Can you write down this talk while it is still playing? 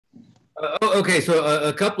Okay, so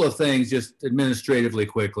a couple of things just administratively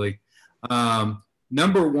quickly.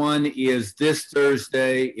 Number one is this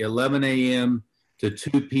Thursday, 11 a.m. to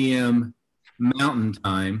 2 p.m. Mountain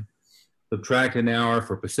Time. Subtract an hour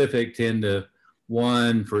for Pacific, 10 to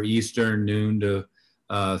 1 for Eastern, noon to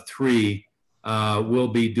 3. We'll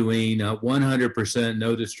be doing 100%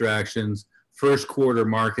 no distractions, first quarter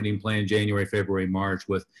marketing plan, January, February, March,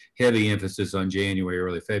 with heavy emphasis on January,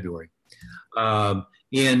 early February.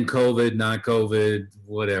 In COVID, not COVID,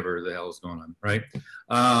 whatever the hell is going on, right?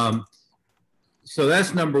 So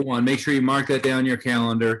that's number one. Make sure you mark that down your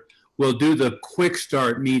calendar. We'll do the quick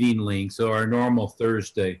start meeting link, so our normal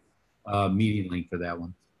Thursday meeting link for that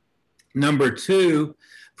one. Number two,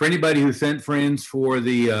 for anybody who sent friends for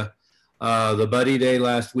the Buddy Day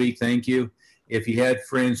last week, thank you. If you had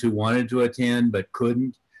friends who wanted to attend but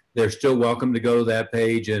couldn't, they're still welcome to go to that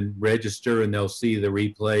page and register, and they'll see the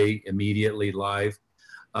replay immediately live.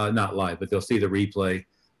 Not live, but they'll see the replay.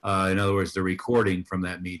 In other words, the recording from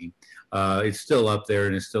that meeting. It's still up there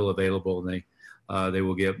and it's still available, and they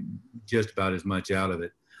will get just about as much out of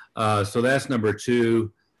it. So that's number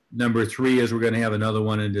two. Number three is we're going to have another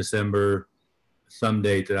one in December, some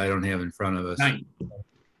date that I don't have in front of us. 9th.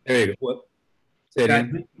 There you go. What? Say it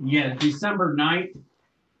again. Yeah, December 9th.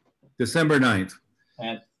 December 9th.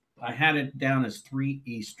 I had it down as 3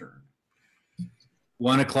 Eastern.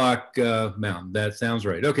 1 o'clock Mountain. That sounds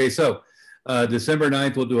right. Okay, so December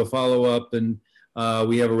 9th, we'll do a follow-up, and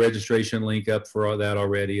we have a registration link up for all that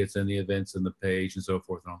already. It's in the events and the page and so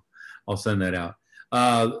forth. I'll send that out.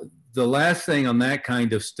 The last thing on that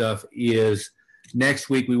kind of stuff is next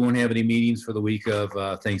week we won't have any meetings for the week of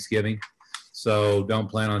Thanksgiving. So don't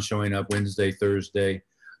plan on showing up Wednesday, Thursday,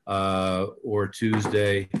 or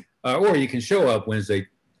Tuesday. Or you can show up Wednesday,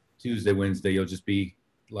 Tuesday, Wednesday. You'll just be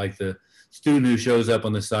like the student who shows up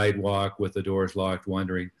on the sidewalk with the doors locked,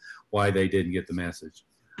 wondering why they didn't get the message.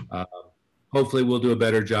 Hopefully we'll do a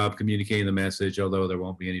better job communicating the message, although there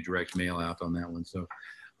won't be any direct mail out on that one. So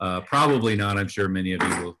probably not. I'm sure many of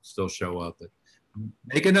you will still show up, but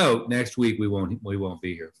make a note, next week we won't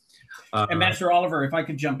be here. And Master Oliver, if I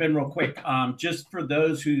could jump in real quick, just for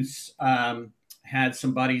those who's had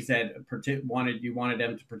some buddies that wanted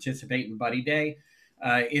them to participate in Buddy Day,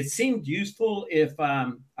 it seemed useful if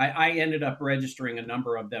I ended up registering a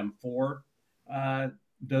number of them for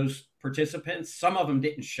those participants. Some of them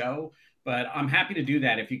didn't show, but I'm happy to do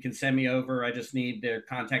that. If you can send me over, I just need their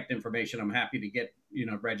contact information. I'm happy to get,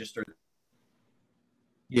 registered.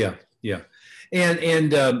 Yeah.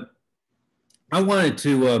 And I wanted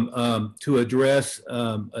to address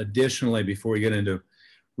additionally, before we get into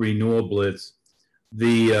renewal blitz,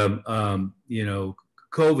 the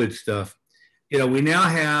COVID stuff. We now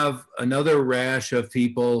have another rash of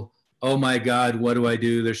people. Oh my God, what do I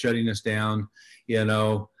do? They're shutting us down.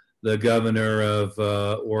 The governor of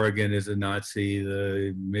Oregon is a Nazi.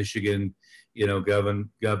 The Michigan,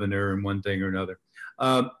 governor, and one thing or another.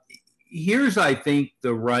 Here's, I think,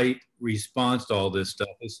 the right response to all this stuff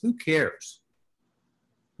is, who cares?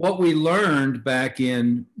 What we learned back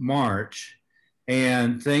in March,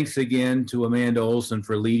 and thanks again to Amanda Olson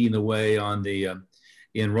for leading the way on the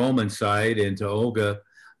enrollment side, and to Olga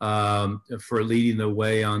for leading the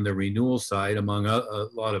way on the renewal side, among a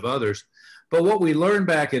lot of others. But what we learned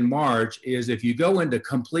back in March is if you go into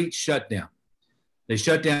complete shutdown, they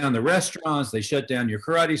shut down the restaurants, they shut down your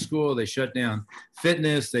karate school, they shut down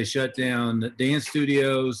fitness, they shut down dance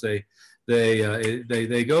studios, they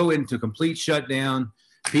go into complete shutdown.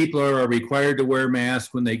 People are required to wear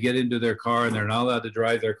masks when they get into their car, and they're not allowed to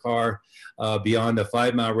drive their car beyond a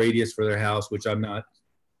 5-mile radius for their house, which I'm not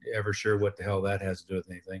ever sure what the hell that has to do with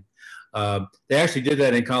anything. They actually did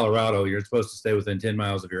that in Colorado. You're supposed to stay within 10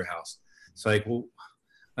 miles of your house. It's like, well,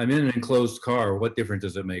 I'm in an enclosed car. What difference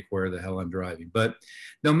does it make where the hell I'm driving? But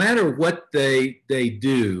no matter what they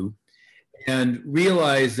do, and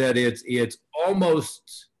realize that it's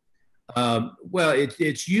almost,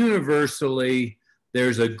 it's universally,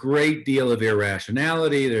 there's a great deal of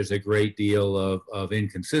irrationality. There's a great deal of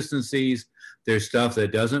inconsistencies. There's stuff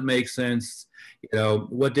that doesn't make sense.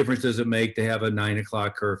 What difference does it make to have a 9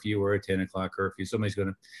 o'clock curfew or a 10 o'clock curfew? Somebody's going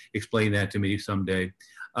to explain that to me someday.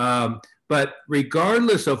 But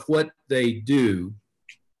regardless of what they do,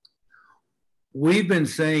 we've been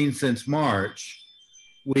saying since March,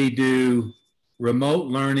 we do remote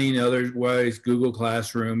learning, otherwise Google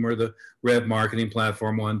Classroom or the Rev marketing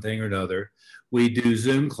platform, one thing or another. We do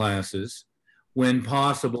Zoom classes. When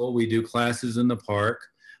possible, we do classes in the park,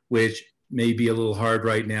 which may be a little hard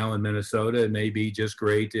right now in Minnesota. It may be just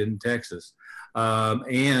great in Texas.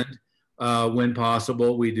 And when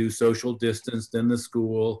possible. We do social distanced in the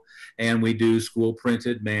school, and we do school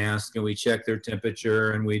printed masks, and we check their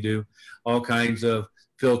temperature, and we do all kinds of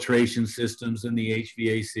filtration systems in the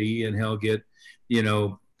HVAC, and he'll get,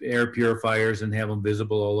 air purifiers and have them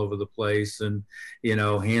visible all over the place, and,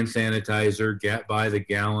 hand sanitizer by the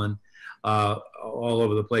gallon all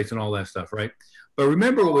over the place and all that stuff, right? But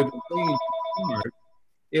remember what we've been saying,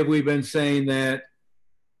 if we've been saying that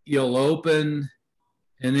you'll open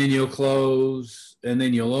and then you'll close, and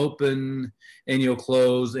then you'll open and you'll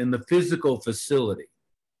close in the physical facility,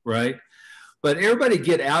 right? But everybody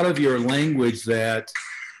get out of your language that,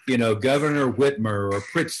 Governor Whitmer or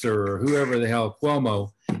Pritzker or whoever the hell,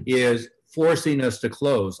 Cuomo, is forcing us to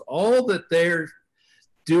close. All that they're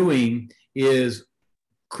doing is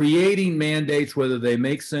creating mandates, whether they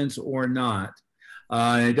make sense or not.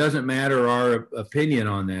 And it doesn't matter our opinion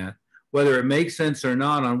on that, whether it makes sense or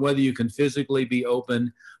not, on whether you can physically be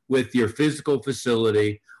open with your physical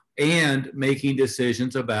facility and making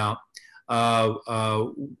decisions about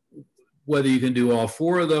whether you can do all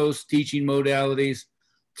 4 of those teaching modalities,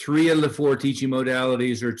 3 of the 4 teaching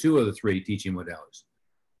modalities, or 2 of the 3 teaching modalities.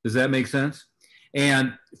 Does that make sense?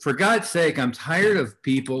 And for God's sake, I'm tired of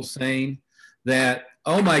people saying that,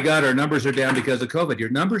 oh my God, our numbers are down because of COVID. Your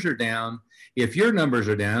numbers are down. If your numbers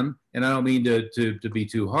are down, and I don't mean to be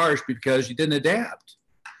too harsh, because you didn't adapt.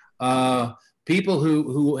 People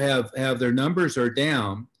who have their numbers are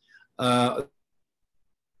down,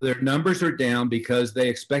 because they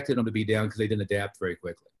expected them to be down because they didn't adapt very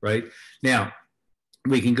quickly, right? Now,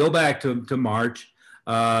 we can go back to March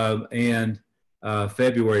and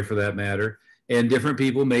February, for that matter, and different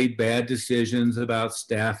people made bad decisions about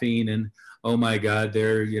staffing, and oh my God,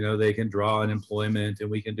 they can draw unemployment, and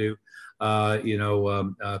we can do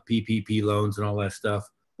PPP loans and all that stuff.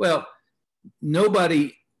 Well,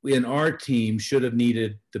 nobody in our team should have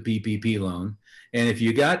needed the PPP loan. And if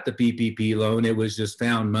you got the PPP loan, it was just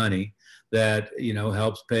found money that,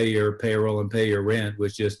 helps pay your payroll and pay your rent,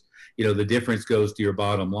 which just, the difference goes to your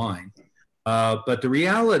bottom line. But the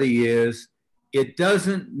reality is, it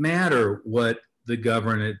doesn't matter what the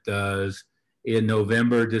government does in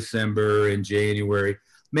November, December, and January.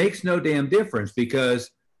 Makes no damn difference,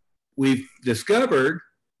 because we've discovered,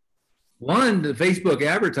 one, the Facebook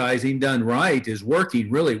advertising done right is working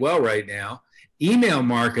really well right now. Email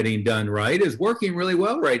marketing done right is working really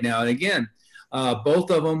well right now. And again,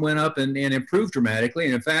 both of them went up and improved dramatically.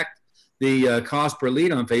 And in fact, the cost per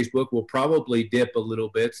lead on Facebook will probably dip a little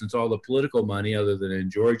bit, since all the political money, other than in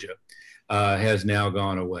Georgia, has now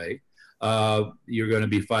gone away. You're going to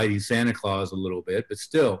be fighting Santa Claus a little bit, but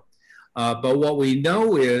still. But what we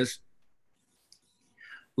know is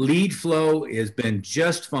lead flow has been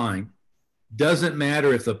just fine. Doesn't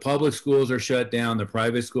matter if the public schools are shut down, the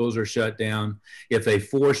private schools are shut down, if they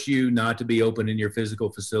force you not to be open in your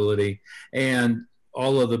physical facility, and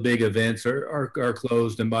all of the big events are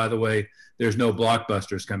closed. And by the way, there's no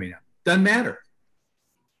blockbusters coming up. Doesn't matter,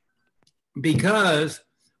 because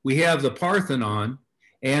we have the Parthenon,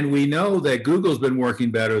 and we know that Google's been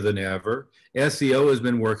working better than ever. SEO has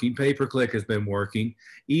been working. Pay-per-click has been working.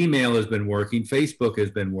 Email has been working. Facebook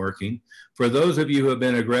has been working. For those of you who have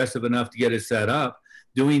been aggressive enough to get it set up,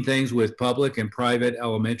 doing things with public and private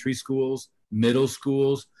elementary schools, middle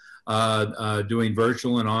schools, doing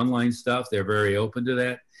virtual and online stuff, they're very open to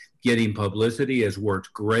that. Getting publicity has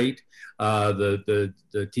worked great. The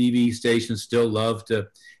TV stations still love to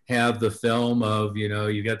have the film of,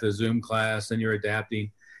 you got the Zoom class and you're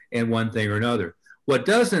adapting and one thing or another. What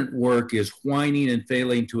doesn't work is whining and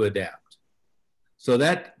failing to adapt. So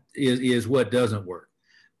that is what doesn't work.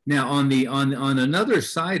 Now, on another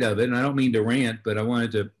side of it, and I don't mean to rant, but I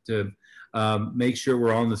wanted to make sure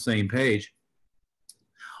we're on the same page.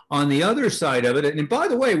 On the other side of it, and by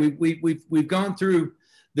the way, we've gone through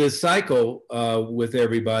this cycle with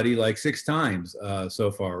everybody like 6 times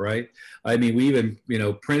so far, right? I mean, we even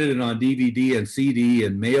printed it on DVD and CD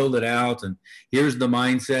and mailed it out, and here's the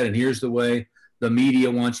mindset, and here's the way the media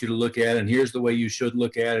wants you to look at it, and here's the way you should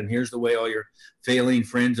look at it, and here's the way all your failing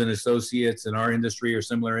friends and associates in our industry or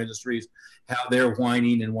similar industries, how they're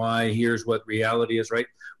whining and why. Here's what reality is, right?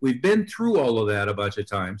 We've been through all of that a bunch of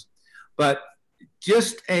times, but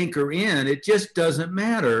just anchor in. It just doesn't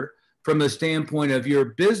matter from the standpoint of your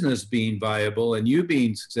business being viable and you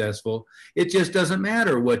being successful. It just doesn't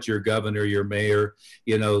matter what your governor, your mayor,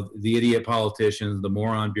 the idiot politicians, the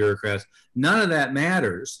moron bureaucrats, none of that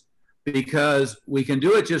matters, because we can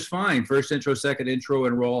do it just fine. First intro, second intro,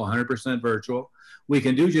 enroll, 100% virtual. We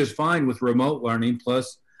can do just fine with remote learning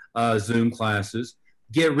plus Zoom classes.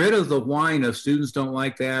 Get rid of the whine of students don't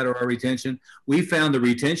like that or our retention. We found the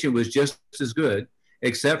retention was just as good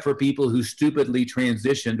except for people who stupidly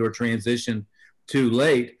transitioned or transitioned too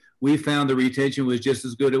late, we found the retention was just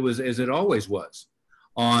as good as it always was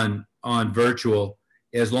on virtual,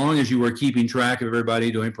 as long as you were keeping track of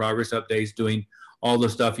everybody, doing progress updates, doing all the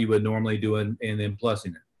stuff you would normally do, and then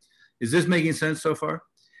plussing it. Is this making sense so far?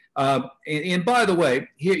 And by the way,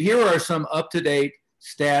 here are some up-to-date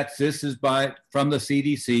stats. This is from the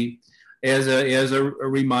CDC. As a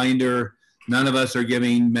reminder, none of us are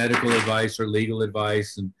giving medical advice or legal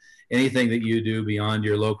advice, and anything that you do beyond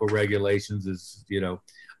your local regulations is,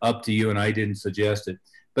 up to you, and I didn't suggest it.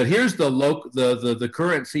 But here's the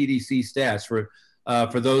current CDC stats for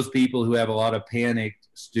those people who have a lot of panicked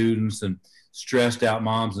students and stressed out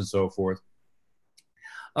moms and so forth.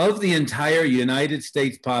 Of the entire United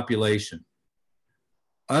States population,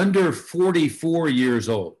 under 44 years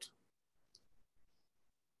old,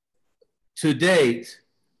 to date,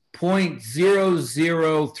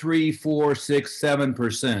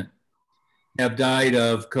 0.003467% have died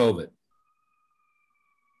of COVID.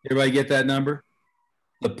 Everybody get that number?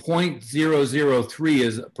 The 0.003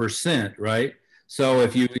 is a percent, right? So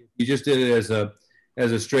if you just did it as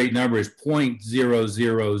a straight number, it's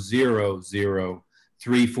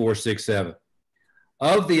 0.00003467.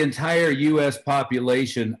 Of the entire U.S.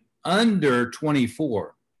 population under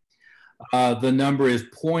 24, the number is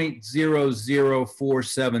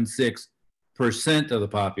 0.00476% of the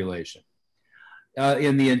population.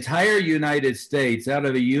 In the entire United States, out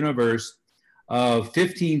of a universe of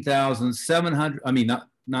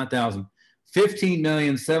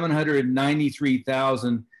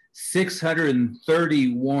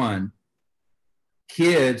 15,793,631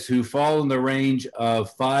 kids who fall in the range of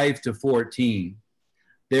 5 to 14,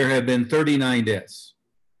 there have been 39 deaths.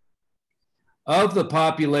 Of the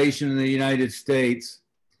population in the United States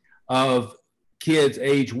of kids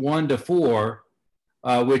age 1 to 4,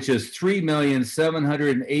 which is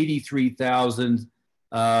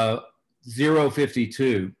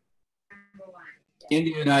 3,783,052, in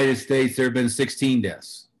the United States, there have been 16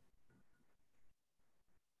 deaths.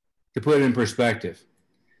 To put it in perspective.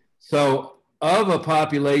 So of a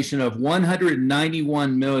population of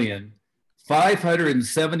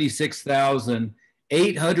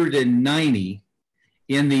 191,576,890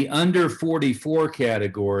 in the under 44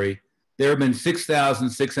 category, there have been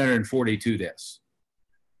 6,642 deaths.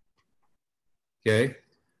 Okay.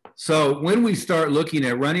 So when we start looking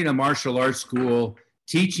at running a martial arts school,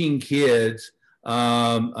 teaching kids,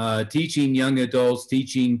 teaching young adults,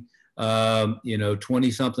 teaching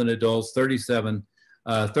 20-something adults,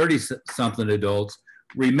 30-something adults,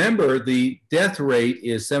 remember the death rate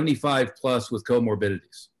is 75 plus with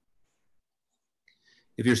comorbidities.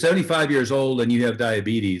 If you're 75 years old and you have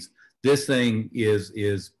diabetes, this thing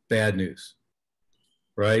is bad news,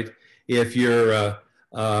 right? If you're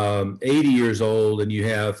 80 years old and you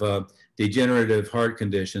have degenerative heart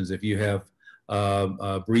conditions, if you have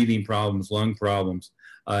breathing problems, lung problems,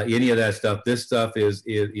 any of that stuff, this stuff is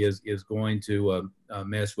going to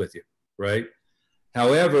mess with you, right?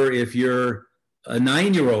 However, if you're a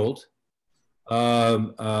 9-year-old,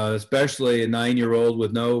 especially a 9-year-old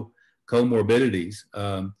with no comorbidities,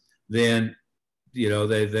 then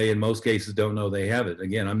they in most cases don't know they have it.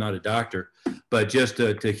 Again, I'm not a doctor, but just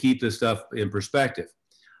to keep this stuff in perspective.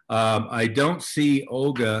 I don't see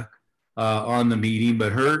Olga on the meeting,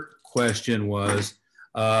 but her question was,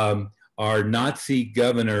 our Nazi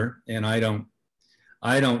governor, and I don't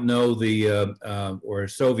know the or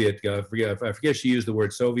Soviet. I forget she used the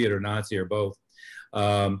word Soviet or Nazi or both.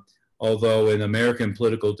 Although in American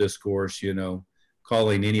political discourse,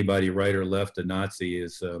 calling anybody right or left a Nazi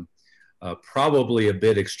is probably a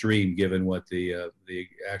bit extreme given what the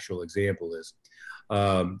actual example is.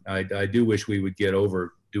 I do wish we would get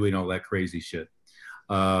over doing all that crazy shit.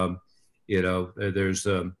 There's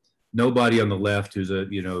nobody on the left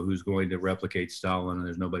who's going to replicate Stalin, and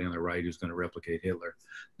there's nobody on the right who's going to replicate Hitler,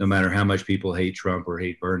 no matter how much people hate Trump or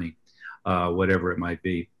hate Bernie, whatever it might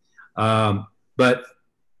be. But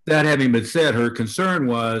that having been said, her concern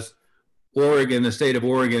was Oregon, the state of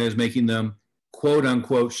Oregon, is making them quote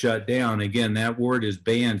unquote shut down. Again, that word is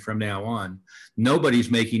banned from now on. Nobody's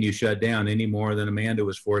making you shut down any more than Amanda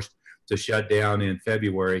was forced to shut down in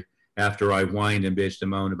February after I whined and bitched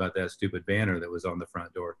and moaned about that stupid banner that was on the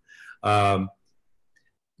front door.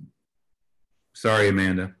 Sorry,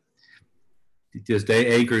 Amanda. Just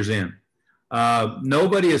acres in.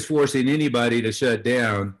 Nobody is forcing anybody to shut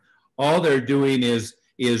down. All they're doing is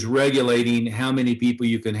regulating how many people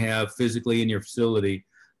you can have physically in your facility,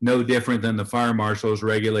 no different than the fire marshals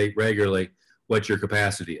regulate regularly what your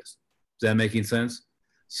capacity is. Is that making sense?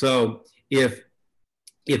 So if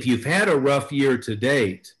you've had a rough year to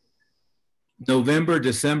date, November,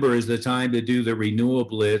 December is the time to do the renewal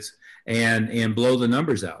blitz and blow the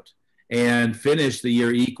numbers out and finish the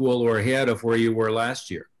year equal or ahead of where you were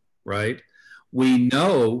last year, right? We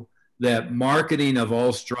know that marketing of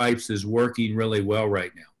all stripes is working really well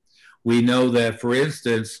right now. We know that, for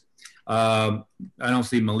instance, I don't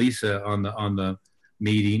see Melissa on the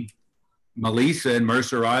meeting. Melissa in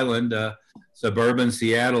Mercer Island, suburban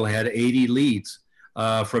Seattle, had 80 leads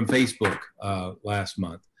from Facebook last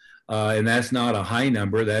month. And that's not a high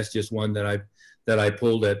number. That's just one that I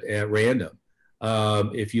pulled at random.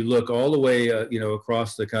 If you look all the way,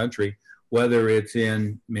 across the country, whether it's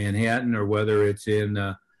in Manhattan or whether it's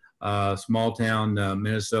in small town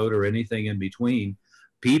Minnesota or anything in between,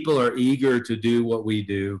 people are eager to do what we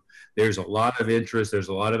do. There's a lot of interest. There's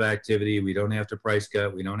a lot of activity. We don't have to price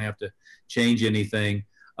cut. We don't have to change anything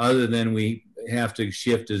other than we have to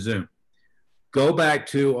shift to Zoom. Go back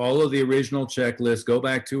to all of the original checklists, go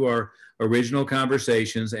back to our original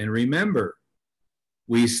conversations, and remember,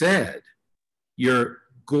 we said you're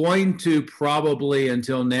going to probably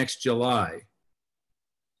until next July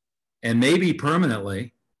and maybe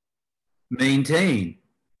permanently maintain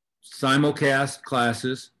simulcast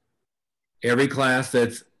classes. Every class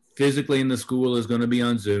that's physically in the school is going to be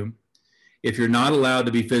on Zoom. If you're not allowed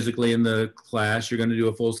to be physically in the class, you're going to do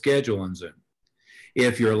a full schedule on Zoom.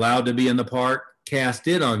 If you're allowed to be in the park, cast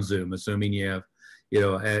it on Zoom, assuming you have,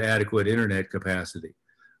 adequate internet capacity.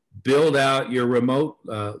 Build out your remote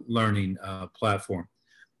learning platform.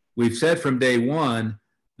 We've said from day one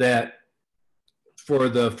that for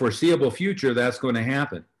the foreseeable future, that's going to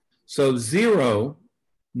happen. So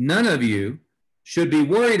none of you should be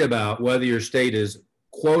worried about whether your state is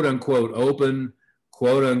quote unquote open,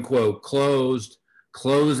 quote unquote closed,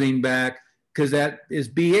 closing back, because that is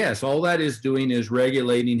BS. All that is doing is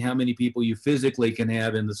regulating how many people you physically can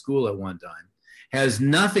have in the school at one time. Has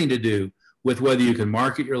nothing to do with whether you can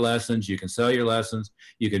market your lessons, you can sell your lessons,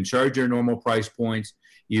 you can charge your normal price points,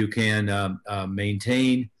 you can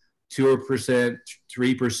maintain 2%,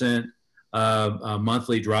 3%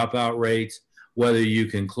 monthly dropout rates, whether you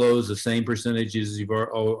can close the same percentages you've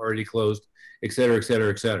already closed, et cetera, et cetera,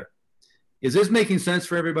 et cetera. Is this making sense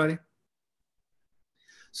for everybody?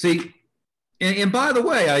 See, and by the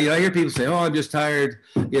way, I hear people say, "Oh, I'm just tired.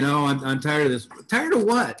 I'm tired of this." Tired of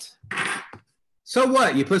what? So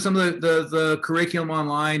what? You put some of the curriculum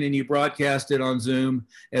online and you broadcast it on Zoom,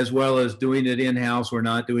 as well as doing it in-house or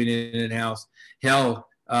not doing it in-house. Hell,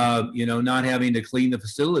 not having to clean the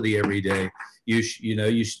facility every day.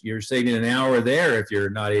 You're saving an hour there if you're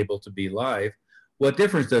not able to be live. What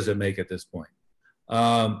difference does it make at this point?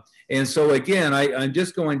 And so again, I'm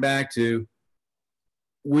just going back to,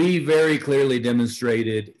 we very clearly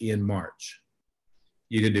demonstrated in March.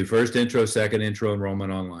 You can do first intro, second intro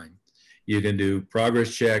enrollment online. You can do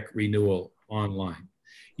progress check renewal online.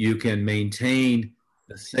 You can maintain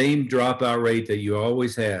the same dropout rate that you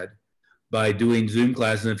always had by doing Zoom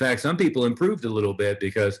classes. In fact, some people improved a little bit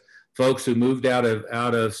because folks who moved out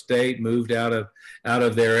of state, moved out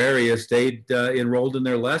of their area, stayed enrolled in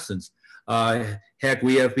their lessons. Heck,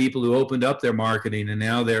 we have people who opened up their marketing and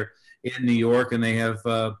now they're in New York and they have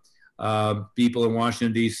people in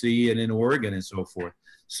Washington, D.C. and in Oregon and so forth.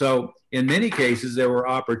 So in many cases, there were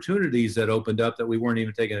opportunities that opened up that we weren't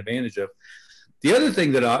even taking advantage of. The other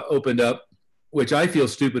thing that opened up, which I feel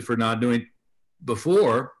stupid for not doing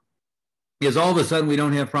before, is all of a sudden we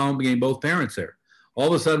don't have problems getting both parents there. All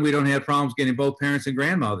of a sudden we don't have problems getting both parents and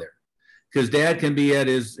grandma there, because dad can be at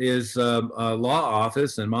his law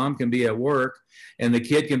office and mom can be at work and the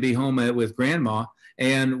kid can be home with grandma,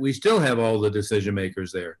 and we still have all the decision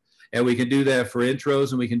makers there. And we can do that for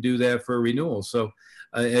intros and we can do that for renewals. So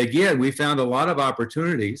again, we found a lot of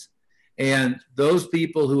opportunities, and those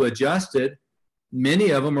people who adjusted, many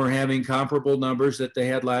of them are having comparable numbers that they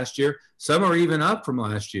had last year. Some are even up from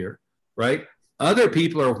last year, right? Other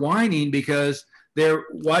people are whining because they're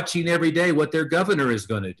watching every day what their governor is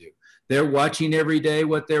going to do. They're watching every day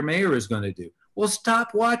what their mayor is going to do. Well,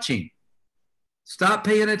 stop watching. Stop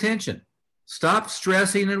paying attention. Stop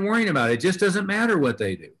stressing and worrying about it. It just doesn't matter what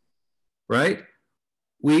they do, right?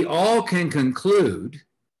 We all can conclude,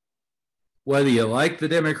 whether you like the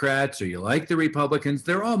Democrats or you like the Republicans,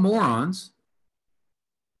 they're all morons,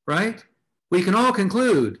 right? We can all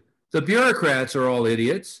conclude the bureaucrats are all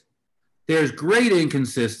idiots. There's great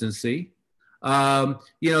inconsistency.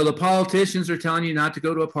 The politicians are telling you not to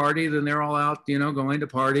go to a party, then they're all out, going to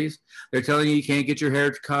parties. They're telling you can't get your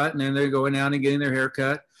hair cut, and then they're going out and getting their hair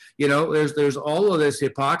cut. There's all of this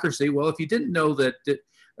hypocrisy. Well, if you didn't know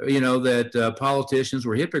that politicians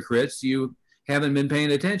were hypocrites, you haven't been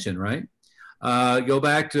paying attention, right? Go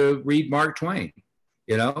back to read Mark Twain.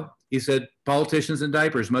 He said politicians in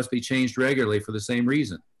diapers must be changed regularly for the same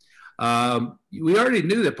reason. We already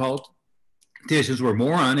knew that politicians were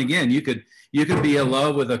morons. Again, you could be in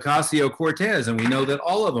love with Ocasio-Cortez, and we know that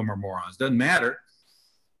all of them are morons. Doesn't matter.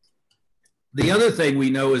 The other thing we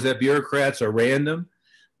know is that bureaucrats are random,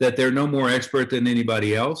 that they're no more expert than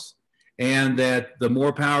anybody else, and that the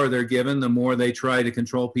more power they're given, the more they try to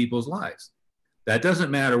control people's lives. That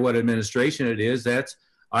doesn't matter what administration it is.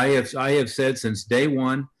 I have said since day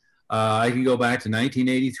one. I can go back to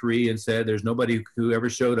 1983 and said there's nobody who ever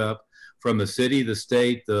showed up from the city, the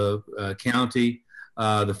state, the county,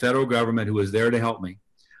 the federal government who was there to help me.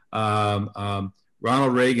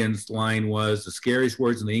 Ronald Reagan's line was, the scariest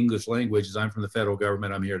words in the English language is, I'm from the federal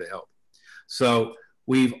government, I'm here to help. So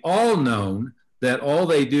we've all known that all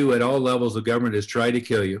they do at all levels of government is try to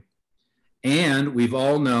kill you. And we've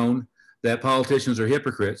all known that politicians are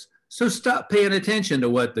hypocrites. So stop paying attention to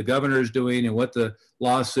what the governor is doing and what the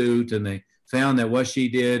lawsuit, and they found that what she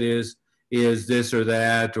did is this or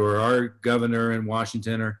that, or our governor in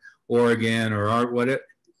Washington or Oregon or our what, it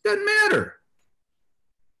doesn't matter.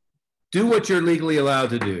 Do what you're legally allowed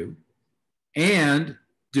to do, and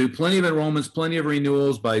do plenty of enrollments, plenty of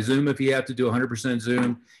renewals by Zoom if you have to do 100%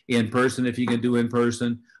 Zoom, in person if you can do in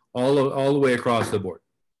person, all the way across the board.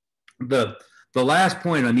 The last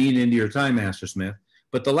point, I'm eating into your time, Master Smith,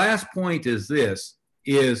 but the last point is this,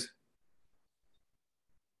 is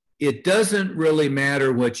it doesn't really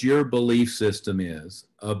matter what your belief system is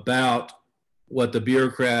about what the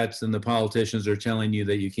bureaucrats and the politicians are telling you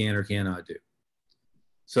that you can or cannot do.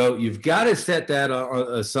 So you've got to set that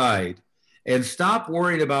aside and stop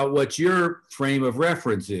worrying about what your frame of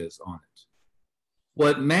reference is on it.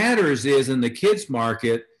 What matters is, in the kids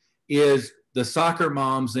market, is the soccer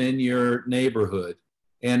moms in your neighborhood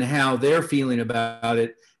and how they're feeling about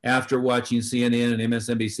it after watching CNN and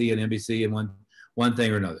MSNBC and NBC and one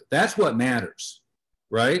thing or another. That's what matters,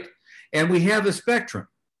 right? And we have a spectrum.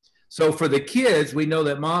 So for the kids, we know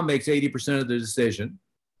that mom makes 80% of the decision,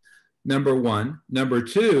 number one. Number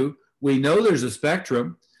two, we know there's a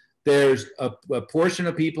spectrum. There's a portion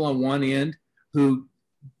of people on one end who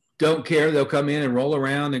don't care. They'll come in and roll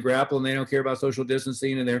around and grapple, and they don't care about social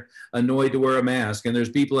distancing, and they're annoyed to wear a mask. And there's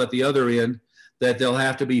people at the other end that they'll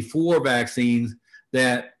have to be for vaccines,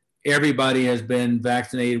 that everybody has been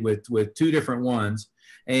vaccinated with 2 different ones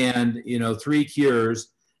and 3 cures.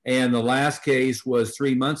 And the last case was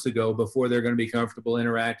 3 months ago, before they're going to be comfortable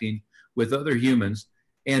interacting with other humans.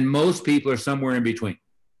 And most people are somewhere in between,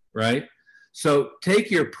 right? So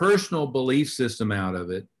take your personal belief system out of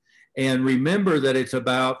it, and remember that it's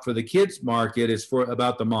about, for the kids market, it's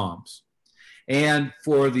about the moms. And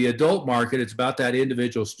for the adult market, it's about that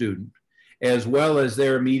individual student, as well as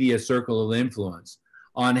their immediate circle of influence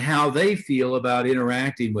on how they feel about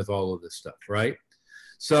interacting with all of this stuff, right?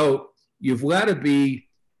 So you've got to be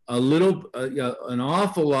a little, an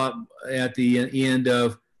awful lot at the end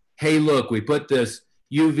of, hey, look, we put this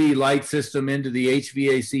UV light system into the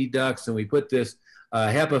HVAC ducts, and we put this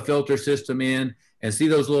HEPA filter system in, and see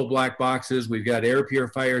those little black boxes. We've got air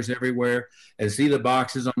purifiers everywhere, and see the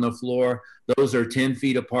boxes on the floor. Those are 10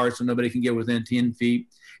 feet apart, so nobody can get within 10 feet.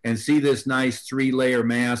 And see this nice 3-layer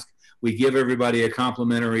mask. We give everybody a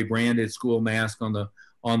complimentary branded school mask on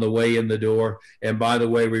the way in the door. And by the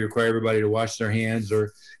way, we require everybody to wash their hands,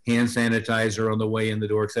 or hand sanitizer on the way in the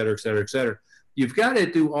door, et cetera, et cetera, et cetera. You've got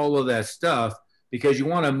to do all of that stuff because you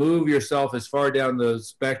want to move yourself as far down the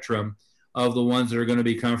spectrum of the ones that are going to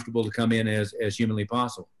be comfortable to come in as humanly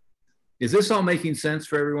possible. Is this all making sense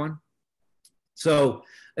for everyone? So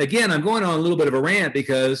again, I'm going on a little bit of a rant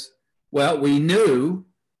because, well, we knew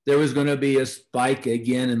there was going to be a spike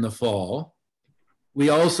again in the fall. We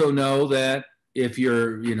also know that if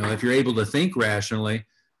you're able to think rationally,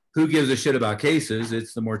 who gives a shit about cases?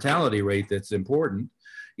 It's the mortality rate that's important.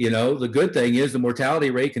 The good thing is the mortality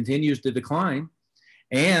rate continues to decline,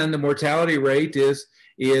 and the mortality rate is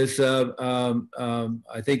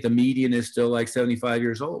I think the median is still like 75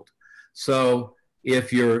 years old. So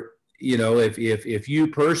if you're, if you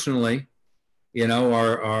personally,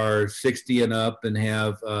 are 60 and up and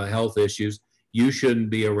have health issues, you shouldn't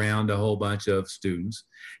be around a whole bunch of students,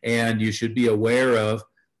 and you should be aware of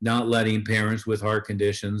not letting parents with heart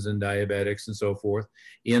conditions and diabetics and so forth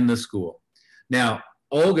in the school. Now,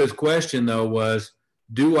 Olga's question though was,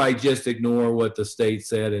 do I just ignore what the state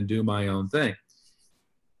said and do my own thing?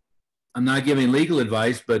 I'm not giving legal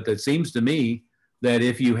advice, but it seems to me that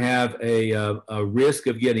if you have a risk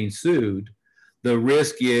of getting sued, the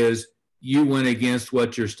risk is you went against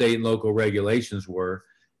what your state and local regulations were,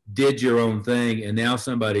 did your own thing, and now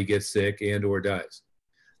somebody gets sick and or dies.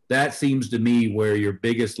 That seems to me where your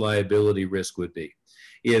biggest liability risk would be.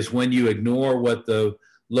 is when you ignore what the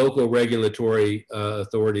local regulatory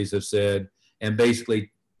authorities have said and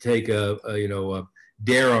basically take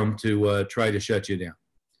dare them to try to shut you down.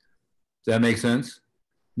 Does that make sense?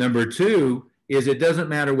 Number two is it doesn't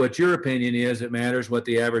matter what your opinion is, it matters what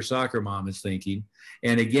the average soccer mom is thinking.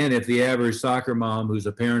 And again, if the average soccer mom who's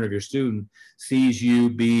a parent of your student sees you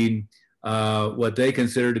being what they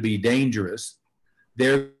consider to be dangerous,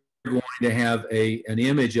 they're going to have an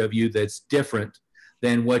image of you that's different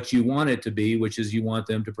than what you want it to be, which is you want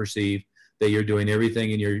them to perceive that you're doing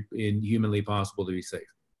everything in humanly possible to be safe.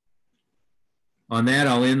 On that,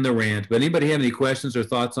 I'll end the rant. But anybody have any questions or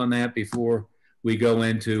thoughts on that before we go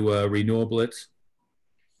into renewal blitz?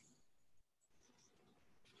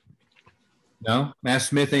 No? Matt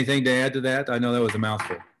Smith, anything to add to that? I know that was a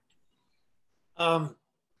mouthful.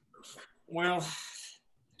 Well,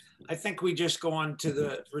 I think we just go on to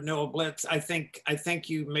the renewal blitz. I think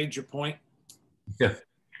you made your point. Yeah.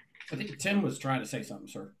 I think Tim was trying to say something,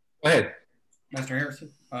 sir. Go ahead. Master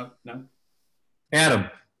Harrison? No. Adam.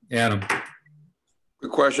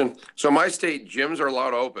 Good question. So my state gyms are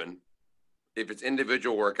allowed to open if it's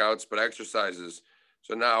individual workouts, but exercises.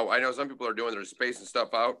 So now I know some people are doing their spacing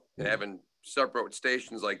stuff out and having separate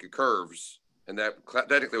stations like curves, and that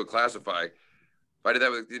technically would classify. If I did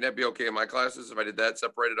that, would that be okay in my classes? If I did that,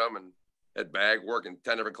 separated them and had bag work in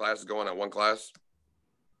 10 different classes going on one class?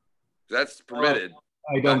 That's permitted.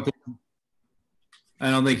 I don't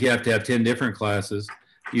think you have to have 10 different classes.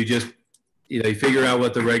 You just, you figure out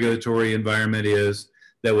what the regulatory environment is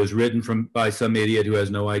that was written by some idiot who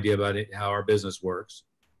has no idea about it, how our business works,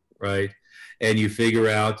 right? And you figure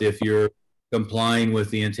out if you're complying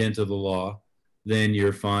with the intent of the law, then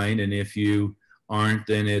you're fine. And if you aren't,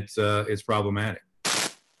 then it's problematic.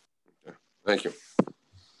 Thank you.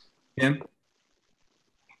 Tim?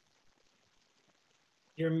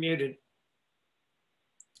 You're muted.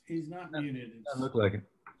 He's not muted. Doesn't look like it.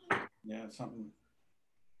 Yeah, something.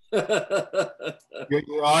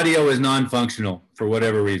 Your audio is non-functional for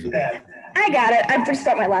whatever reason. I got it. I just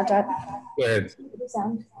got my laptop. Go ahead.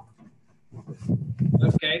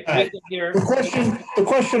 Okay. Right. The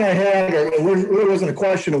question I had, or it really wasn't a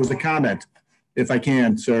question, it was a comment, if I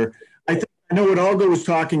can, sir. I know what Olga was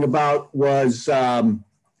talking about was there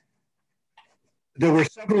were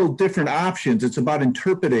several different options. It's about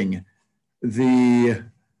interpreting the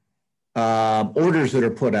orders that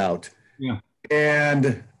are put out. Yeah.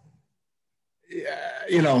 And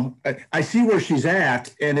I see where she's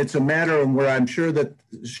at, and it's a matter of where I'm sure that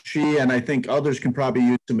she and I think others can probably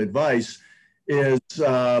use some advice is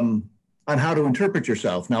on how to interpret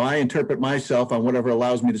yourself. Now, I interpret myself on whatever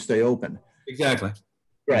allows me to stay open. Exactly.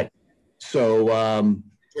 Right. So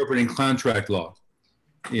interpreting contract law.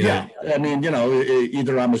 Yeah. I mean,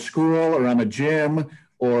 either I'm a school or I'm a gym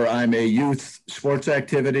or I'm a youth sports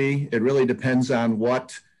activity. It really depends on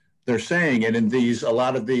what they're saying. And in a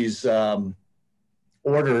lot of these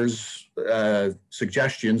orders,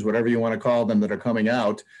 suggestions, whatever you want to call them, that are coming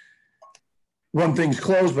out, one thing's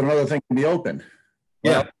closed, but another thing can be open.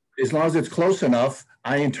 Yeah. Well, as long as it's close enough,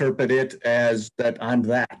 I interpret it as that I'm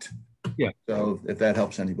that. Yeah. So if that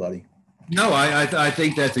helps anybody. No, I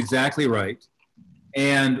think that's exactly right.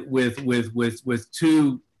 And with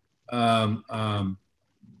two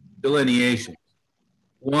delineations.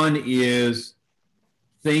 One is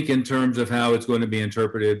think in terms of how it's going to be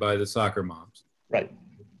interpreted by the soccer moms. Right.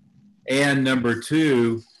 And number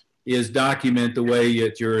two is document the way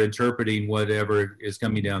that you're interpreting whatever is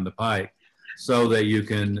coming down the pike so that you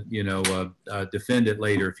can, defend it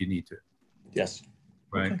later if you need to. Yes.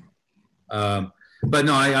 Right. Okay. But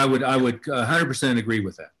no, I would 100% agree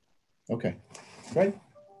with that. Okay. Right.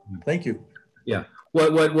 Thank you. Yeah.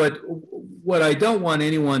 What I don't want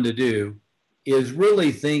anyone to do is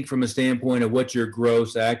really think from a standpoint of what's your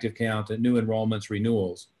gross active count and new enrollments,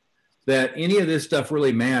 renewals, that any of this stuff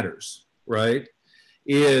really matters, right?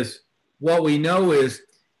 Is what we know is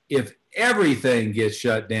if everything gets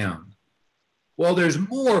shut down, well, there's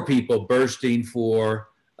more people bursting for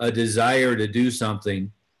a desire to do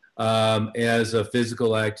something as a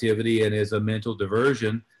physical activity and as a mental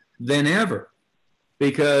diversion than ever.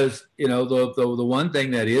 Because, the one thing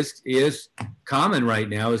that is common right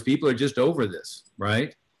now is people are just over this,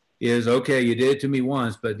 right? Is, okay, you did it to me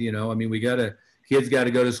once, but, kids got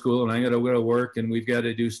to go to school and I got to go to work and we've got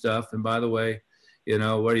to do stuff. And by the way,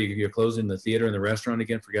 what are you're closing the theater and the restaurant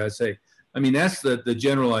again, for God's sake? I mean, that's the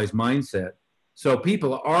generalized mindset. So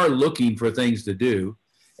people are looking for things to do.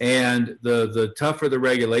 And the tougher the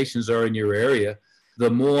regulations are in your area, the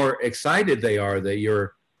more excited they are that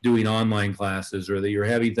you're doing online classes or that you're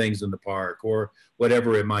having things in the park or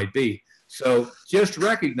whatever it might be. So just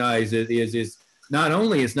recognize it is not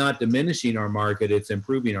only it's not diminishing our market, it's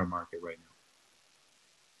improving our market right now.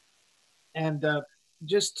 And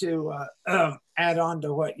just to add on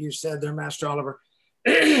to what you said there, Master Oliver,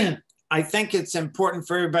 I think it's important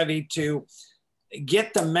for everybody to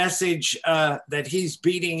get the message that he's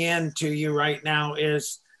beating into you right now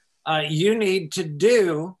is you need to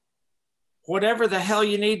do whatever the hell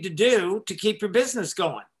you need to do to keep your business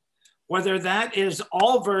going. Whether that is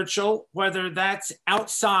all virtual, whether that's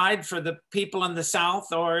outside for the people in the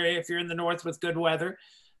South, or if you're in the North with good weather,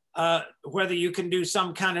 whether you can do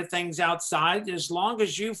some kind of things outside, as long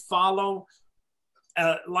as you follow,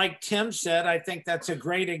 like Tim said, I think that's a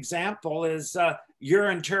great example, is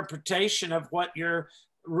your interpretation of what your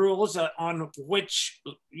rules on which,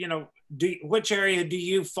 which area do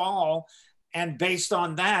you fall? And based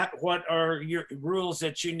on that, what are your rules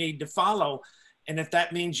that you need to follow? And if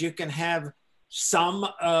that means you can have some,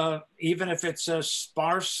 even if it's a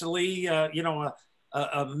sparsely, a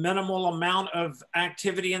minimal amount of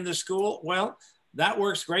activity in the school, well, that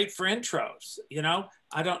works great for intros.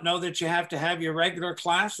 I don't know that you have to have your regular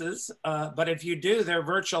classes, but if you do, they're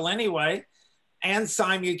virtual anyway and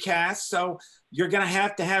simulcast. So you're going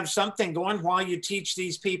to have something going while you teach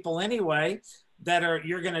these people anyway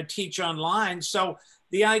you're going to teach online. So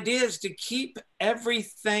the idea is to keep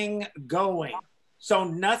everything going. So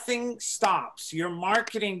nothing stops. Your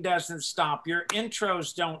marketing doesn't stop. Your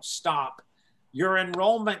intros don't stop. Your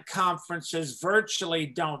enrollment conferences virtually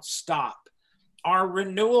don't stop. Our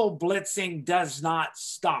renewal blitzing does not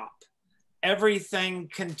stop. Everything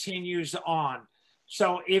continues on.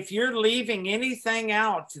 So if you're leaving anything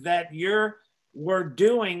out that we're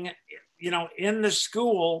doing, in the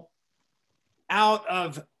school, out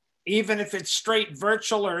of, even if it's straight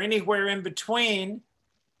virtual or anywhere in between,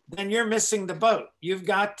 then you're missing the boat.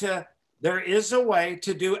 There is a way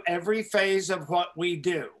to do every phase of what we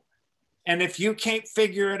do. And if you can't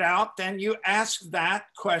figure it out, then you ask that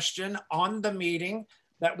question on the meeting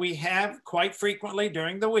that we have quite frequently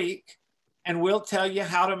during the week, and we'll tell you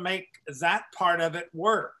how to make that part of it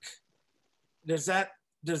work. Does that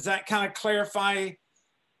kind of clarify,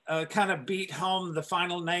 kind of beat home the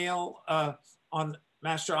final nail on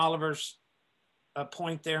Master Oliver's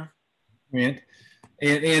point there? And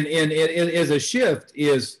as a shift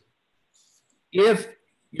is, if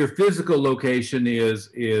your physical location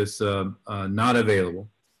is not available,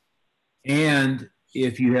 and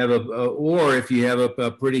if you have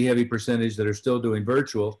a pretty heavy percentage that are still doing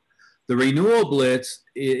virtual, the renewal blitz,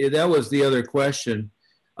 that was the other question.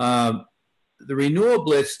 The renewal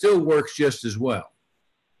blitz still works just as well.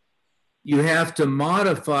 You have to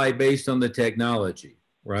modify based on the technology,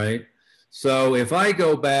 right? So if I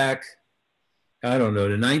go back, I don't know,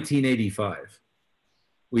 to 1985,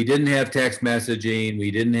 we didn't have text messaging,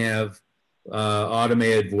 we didn't have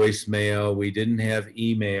automated voicemail, we didn't have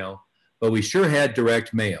email, but we sure had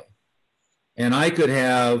direct mail. And I could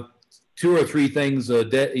have 2 or 3 things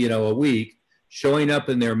a week showing up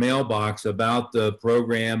in their mailbox about the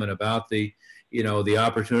program and about the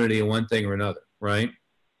opportunity in one thing or another, right?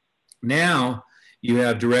 Now you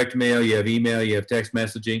have direct mail, you have email, you have text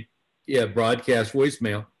messaging, you have broadcast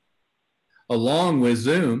voicemail, along with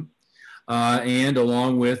Zoom, and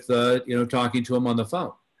along with talking to them on the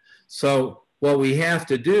phone. So what we have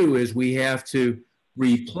to do is we have to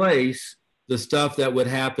replace the stuff that would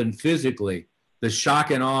happen physically, the shock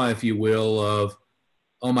and awe, if you will, of,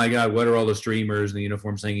 oh my God, what are all the streamers and the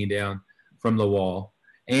uniforms hanging down from the wall?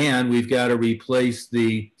 And we've got to replace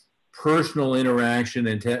the personal interaction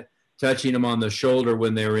and touching them on the shoulder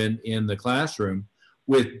when they're in the classroom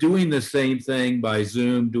with doing the same thing by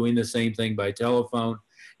Zoom, doing the same thing by telephone,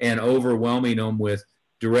 and overwhelming them with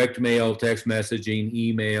direct mail, text messaging,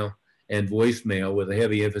 email, and voicemail, with a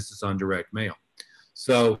heavy emphasis on direct mail.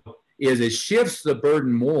 So it shifts the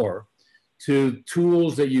burden more to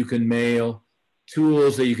tools that you can mail,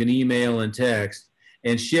 tools that you can email and text,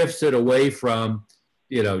 and shifts it away from,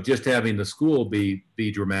 just having the school be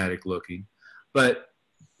dramatic looking. But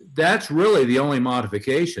that's really the only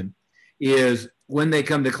modification, is when they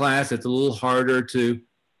come to class, it's a little harder to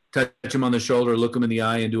touch them on the shoulder, look them in the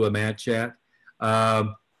eye, and do a mat chat.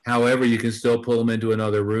 However, you can still pull them into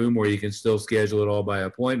another room, or you can still schedule it all by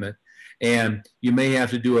appointment. And you may have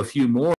to do a few more